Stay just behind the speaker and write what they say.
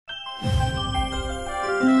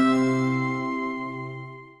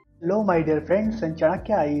Hello my dear friends and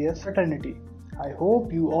Chanakya IAS fraternity. I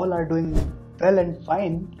hope you all are doing well and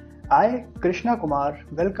fine. I, Krishna Kumar,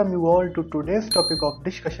 welcome you all to today's topic of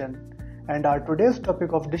discussion, and our today's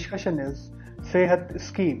topic of discussion is SEHAT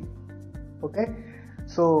scheme. Okay,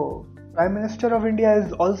 so Prime Minister of India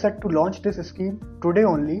is all set to launch this scheme today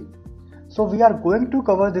only. So we are going to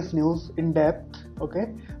cover this news in depth. Okay,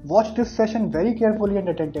 watch this session very carefully and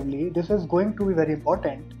attentively. This is going to be very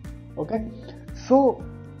important. Okay, so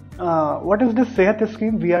what is this SEHAT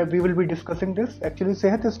scheme? We will be discussing this. Actually,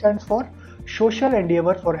 SEHAT stands for Social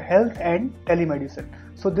Endeavour for Health and Telemedicine.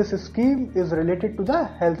 So this scheme is related to the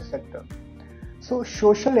health sector. So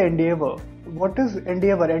social endeavour. What is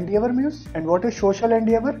endeavour? Endeavour means, and what is social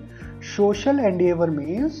endeavour? Social endeavour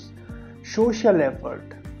means social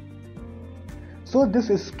effort. So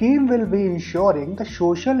this scheme will be ensuring the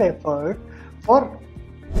social effort for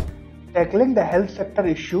tackling the health sector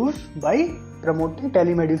issues by promoting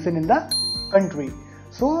telemedicine in the country.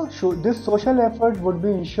 So this social effort would be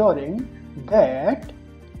ensuring that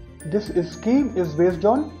this scheme is based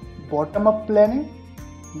on bottom-up planning.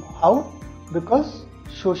 How? Because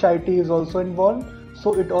society is also involved,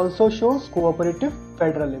 so it also shows cooperative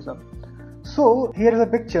federalism. So here is a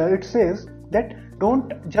picture. It says that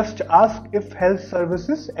don't just ask if health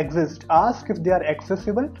services exist, ask if they are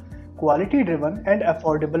accessible, quality driven and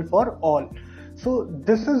affordable for all. So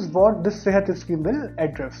this is what this SEHAT scheme will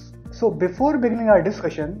address. So before beginning our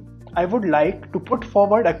discussion, I would like to put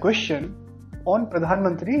forward a question on Pradhan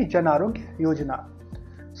Mantri Jan Arogya Yojana.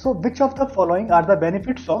 So which of the following are the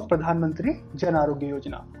benefits of Pradhan Mantri Jan Arogya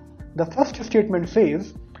Yojana? The first statement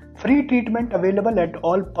says free treatment available at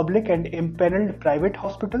all public and impaneled private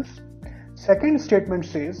hospitals. Second statement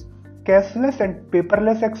says cashless and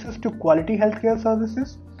paperless access to quality healthcare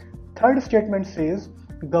services. Third statement says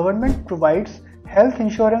government provides health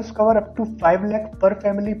insurance cover up to 5 lakh per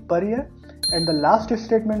family per year. And the last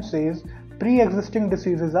statement says pre-existing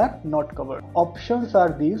diseases are not covered. Options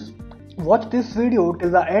are these. Watch this video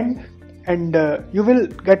till the end and you will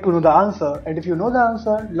get to know the answer. And if you know the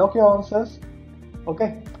answer, lock your answers.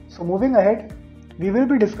 Okay, so moving ahead, we will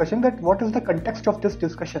be discussing that what is the context of this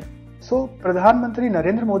discussion. So Pradhan Mantri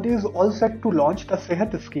Narendra Modi is all set to launch the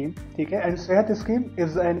SEHAT scheme. Okay, and SEHAT scheme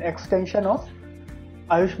is an extension of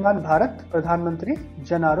Ayushman Bharat Pradhan Mantri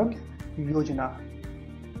Jan Arogya Yojana.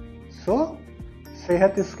 So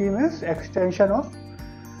SEHAT scheme is extension of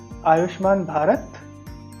Ayushman Bharat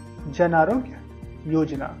Jan Arogya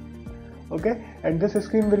Yojana. Okay, and this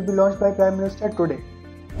scheme will be launched by Prime Minister today,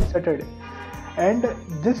 Saturday. And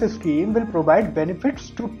this scheme will provide benefits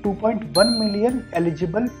to 2.1 million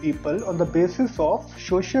eligible people on the basis of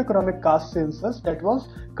socio-economic caste census that was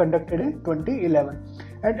conducted in 2011.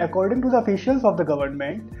 And according to the officials of the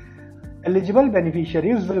government, eligible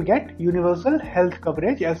beneficiaries will get universal health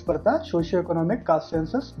coverage as per the socio-economic caste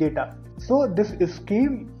census data. So this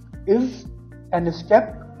scheme is a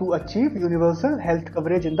step to achieve universal health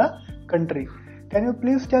coverage in the country. Can you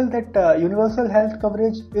please tell that universal health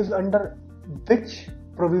coverage is under which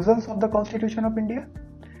provisions of the Constitution of India?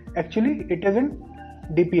 Actually, it is in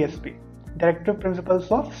DPSP, Directive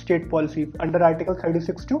Principles of State Policy, under Article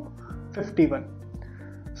 36 to 51.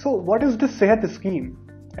 So what is this SEHAT scheme?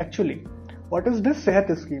 Actually, what is this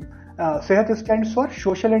SEHAT scheme? SEHAT stands for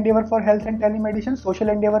Social Endeavour for Health and Telemedicine. Social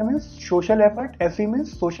endeavour means social effort. SE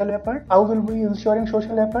means social effort. How will we ensuring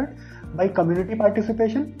social effort? By community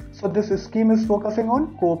participation. So this scheme is focusing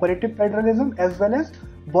on cooperative federalism as well as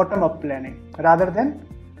bottom-up planning rather than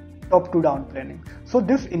top-to-down planning. So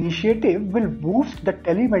this initiative will boost the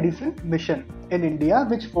telemedicine mission in India,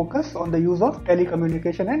 which focus on the use of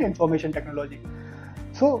telecommunication and information technology.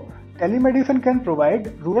 So telemedicine can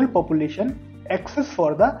provide rural population access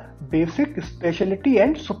for the basic specialty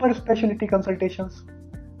and super specialty consultations.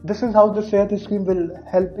 This is how the SEHAT scheme will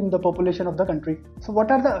help in the population of the country. So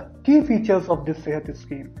what are the key features of this SEHAT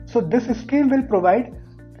scheme? So this scheme will provide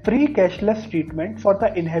free cashless treatment for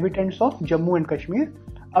the inhabitants of Jammu and Kashmir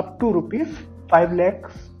up to rupees 5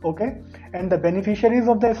 lakhs. Okay, and the beneficiaries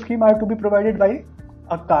of the scheme are to be provided by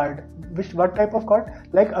a card. What type of card?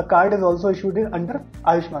 Like a card is also issued under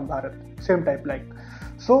Ayushman Bharat, same type like.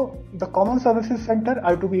 So the common services center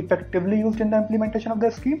are to be effectively used in the implementation of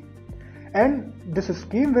the scheme, and this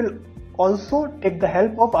scheme will also take the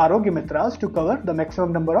help of Arogya Mitras to cover the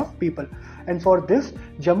maximum number of people. And for this,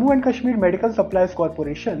 Jammu and Kashmir Medical Supplies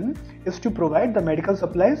Corporation is to provide the medical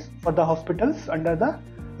supplies for the hospitals under the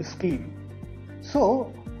scheme.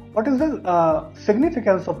 So what is the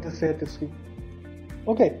significance of this SEHAT scheme?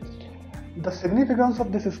 Okay, the significance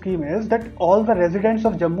of this scheme is that all the residents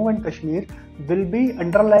of Jammu and Kashmir will be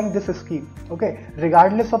underlying this scheme, okay,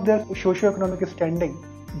 regardless of their socio-economic standing.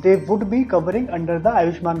 they would be covering under the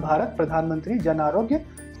Ayushman Bharat Pradhan Mantri Jan Arogya,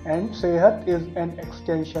 and Sehat is an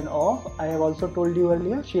extension of, I have also told you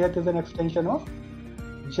earlier, Sehat is an extension of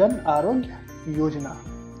Jan Arogya Yojana.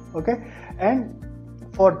 Okay, and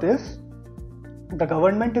for this the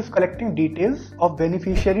government is collecting details of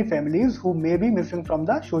beneficiary families who may be missing from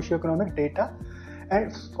the socio-economic data.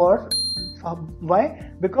 And for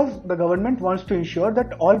why? Because the government wants to ensure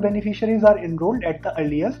that all beneficiaries are enrolled at the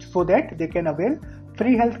earliest so that they can avail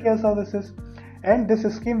free healthcare services. And this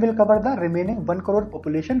scheme will cover the remaining 1 crore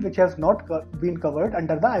population which has not been covered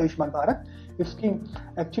under the Ayushman Bharat scheme.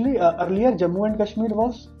 Actually, earlier Jammu and Kashmir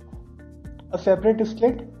was a separate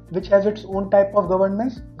state which has its own type of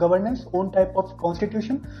governance, own type of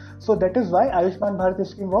constitution. So that is why Ayushman Bharat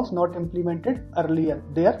scheme was not implemented earlier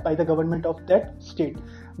there by the government of that state.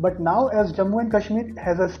 But now, as Jammu and Kashmir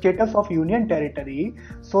has a status of union territory,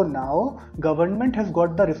 so now government has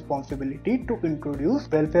got the responsibility to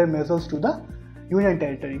introduce welfare measures to the union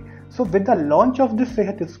territory. So with the launch of this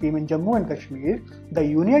Sehat scheme in Jammu and Kashmir, the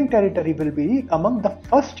union territory will be among the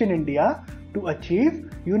first in India to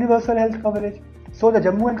achieve universal health coverage. So the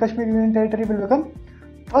Jammu and Kashmir Union Territory will become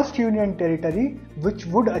first union territory which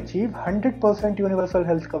would achieve 100% universal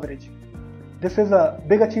health coverage. This is a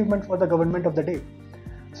big achievement for the government of the day.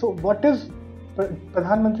 So what is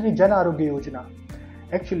Pradhan Mantri Jan Arogya Yojana?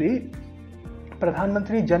 Actually, Pradhan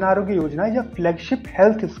Mantri Jan Arogya Yojana is a flagship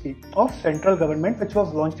health scheme of central government which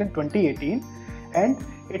was launched in 2018, and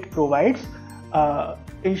it provides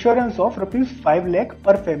insurance of rupees 5 lakh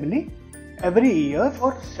per family every year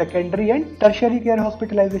for secondary and tertiary care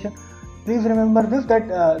hospitalization. Please remember this,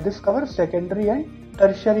 that this covers secondary and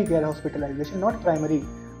tertiary care hospitalization, not primary.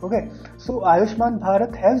 Okay, so Ayushman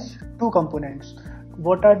Bharat has two components.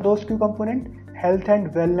 What are those two components? Health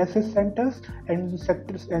and wellness centers, and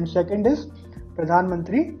second is Pradhan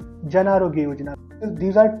Mantri Jan Arogya Yojana.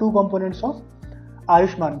 These are two components of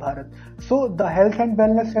Ayushman Bharat. So the health and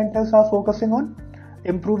wellness centers are focusing on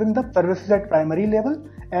improving the services at primary level,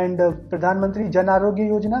 and Pradhan Mantri Jan Arogya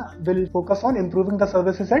Yojana will focus on improving the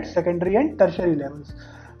services at secondary and tertiary levels.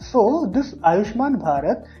 So this Ayushman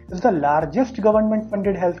Bharat is the largest government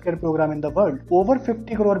funded healthcare program in the world, over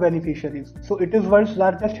 50 crore beneficiaries. So it is world's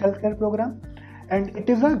largest healthcare program, and it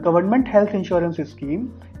is a government health insurance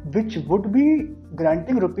scheme which would be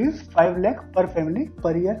granting rupees 5 lakh per family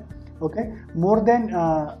per year. Okay, more than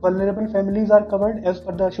vulnerable families are covered as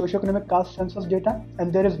per the socio-economic caste census data,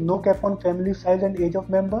 and there is no cap on family size and age of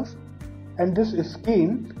members. And this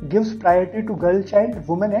scheme gives priority to girl child,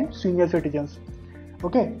 women and senior citizens.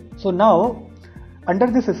 Okay, so now under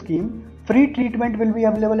this scheme, free treatment will be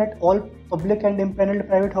available at all public and impaneled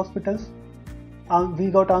private hospitals. We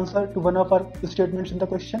got answer to one of our statements in the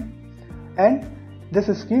question. And this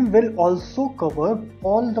scheme will also cover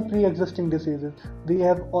all the pre-existing diseases. We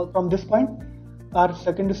have from this point, our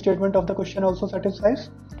second statement of the question also satisfies.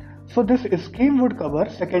 So this scheme would cover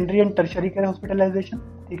secondary and tertiary care hospitalization,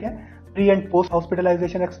 okay, pre and post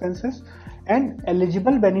hospitalization expenses, and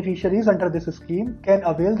eligible beneficiaries under this scheme can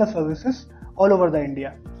avail the services all over the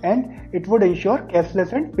India, and it would ensure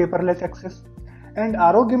cashless and paperless access. And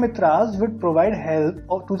Arogya Mitras would provide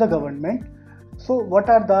help to the government. So what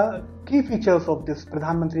are the key features of this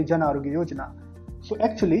Pradhan Mantri Jan Arogya Yojana? So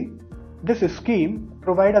actually, this scheme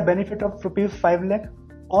provide a benefit of rupees 5 lakh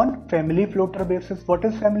on family floater basis. What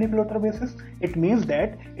is family floater basis? It means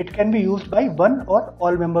that it can be used by one or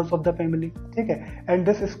all members of the family. Okay? And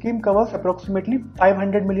this scheme covers approximately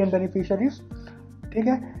 500 million beneficiaries.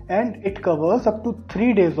 Okay? And it covers up to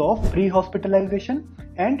 3 days of pre-hospitalization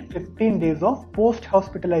and 15 days of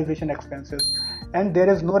post-hospitalization expenses. And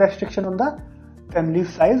there is no restriction on the family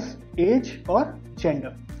size, age or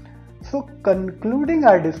gender. So concluding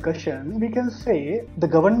our discussion, we can say the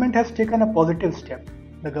government has taken a positive step.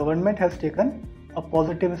 The government has taken a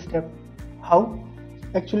positive step. How?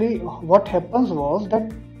 Actually, what happens was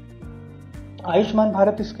that Ayushman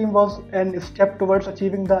Bharat scheme was a step towards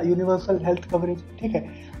achieving the universal health coverage.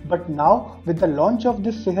 Okay? But now with the launch of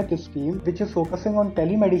this Sehat scheme, which is focusing on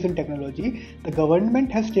telemedicine technology, the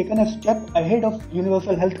government has taken a step ahead of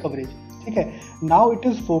universal health coverage. Okay? Now it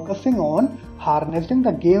is focusing on harnessing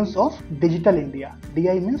the gains of digital India.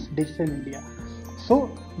 DI means digital India.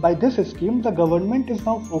 So by this scheme, the government is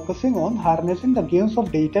now focusing on harnessing the gains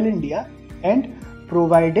of digital India and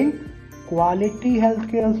providing quality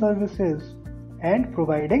healthcare services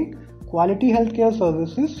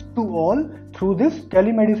to all through this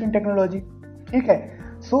telemedicine technology. Okay?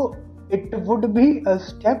 So it would be a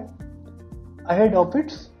step ahead of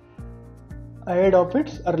its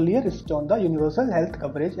earlier step on the universal health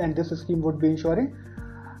coverage, and this scheme would be ensuring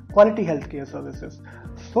quality healthcare services.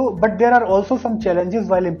 So, but there are also some challenges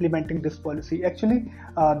while implementing this policy. Actually,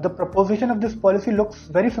 the proposition of this policy looks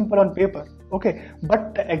very simple on paper, okay,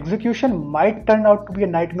 but the execution might turn out to be a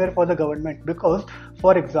nightmare for the government, because,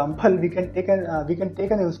 for example, we can take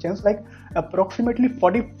an instance like approximately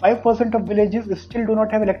 45% of villages still do not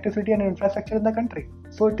have electricity and infrastructure in the country.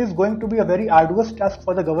 So it is going to be a very arduous task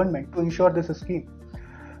for the government to ensure this scheme.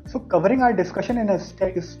 So, covering our discussion in a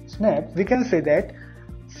snap, we can say that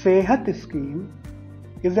SEHAT scheme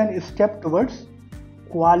is a step towards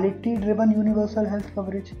quality driven universal health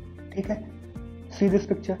coverage. Okay? See this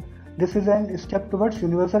picture. This is a step towards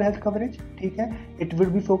universal health coverage. Okay? It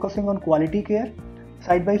will be focusing on quality care.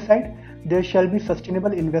 Side by side, there shall be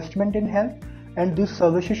sustainable investment in health, and these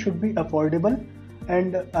services should be affordable.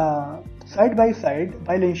 And side by side,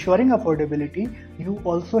 while ensuring affordability, you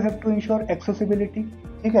also have to ensure accessibility.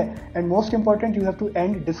 Okay? And most important, you have to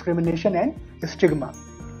end discrimination and stigma.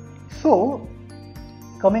 So,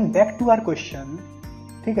 coming back to our question,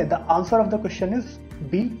 okay, the answer of the question is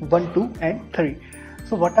B, 1, 2 and 3.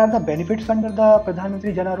 So what are the benefits under the Pradhan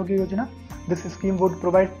Mantri Jan Arogya Yojana? This scheme would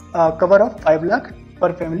provide cover of 5 lakh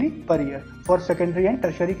per family per year for secondary and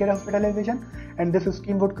tertiary care hospitalization, and this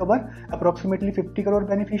scheme would cover approximately 50 crore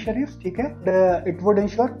beneficiaries. Okay? It would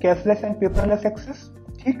ensure cashless and paperless access.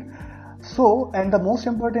 Okay? So, and the most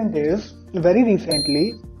important is, very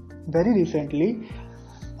recently,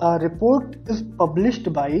 a report is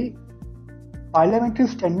published by Parliamentary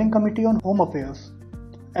Standing Committee on Home Affairs,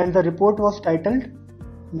 and the report was titled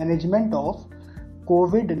Management of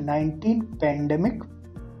COVID-19 Pandemic.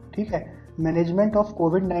 Okay? Management of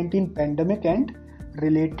COVID-19 Pandemic and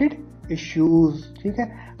Related Issues.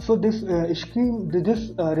 Okay? So this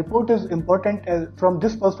report is important from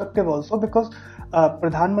this perspective also, because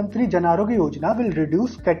Pradhan Mantri Jan Arogya Yojana will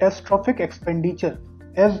reduce catastrophic expenditure,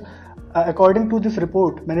 as according to this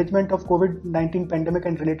report, Management of COVID-19 Pandemic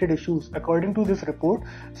and Related Issues, according to this report,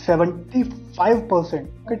 75%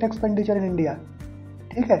 expenditure in India.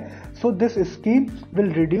 Okay? So this scheme will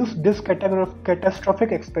reduce this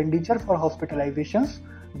catastrophic expenditure for hospitalizations,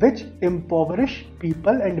 which impoverish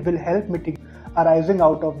people and will help mitigate arising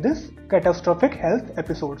out of this catastrophic health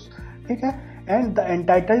episodes. Okay? And the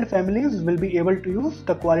entitled families will be able to use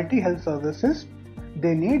the quality health services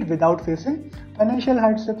they need without facing financial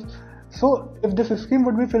hardships. So if this scheme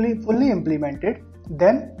would be fully implemented,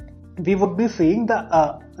 then we would be seeing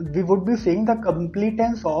the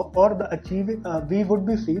completeness of, or the achieving. We would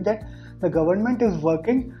be seeing that the government is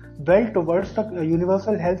working well towards the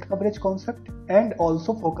universal health coverage concept and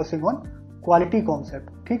also focusing on quality concept.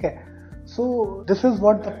 Okay? So this is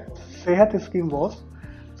what the SEHAT scheme was.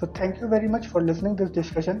 So thank you very much for listening to this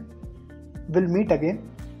discussion. We'll meet again.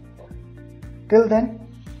 Till then,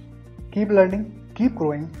 keep learning, keep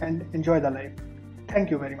growing, and enjoy the life. Thank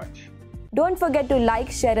you very much. Don't forget to like,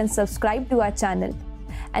 share and subscribe to our channel,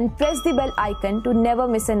 and press the bell icon to never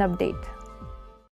miss an update.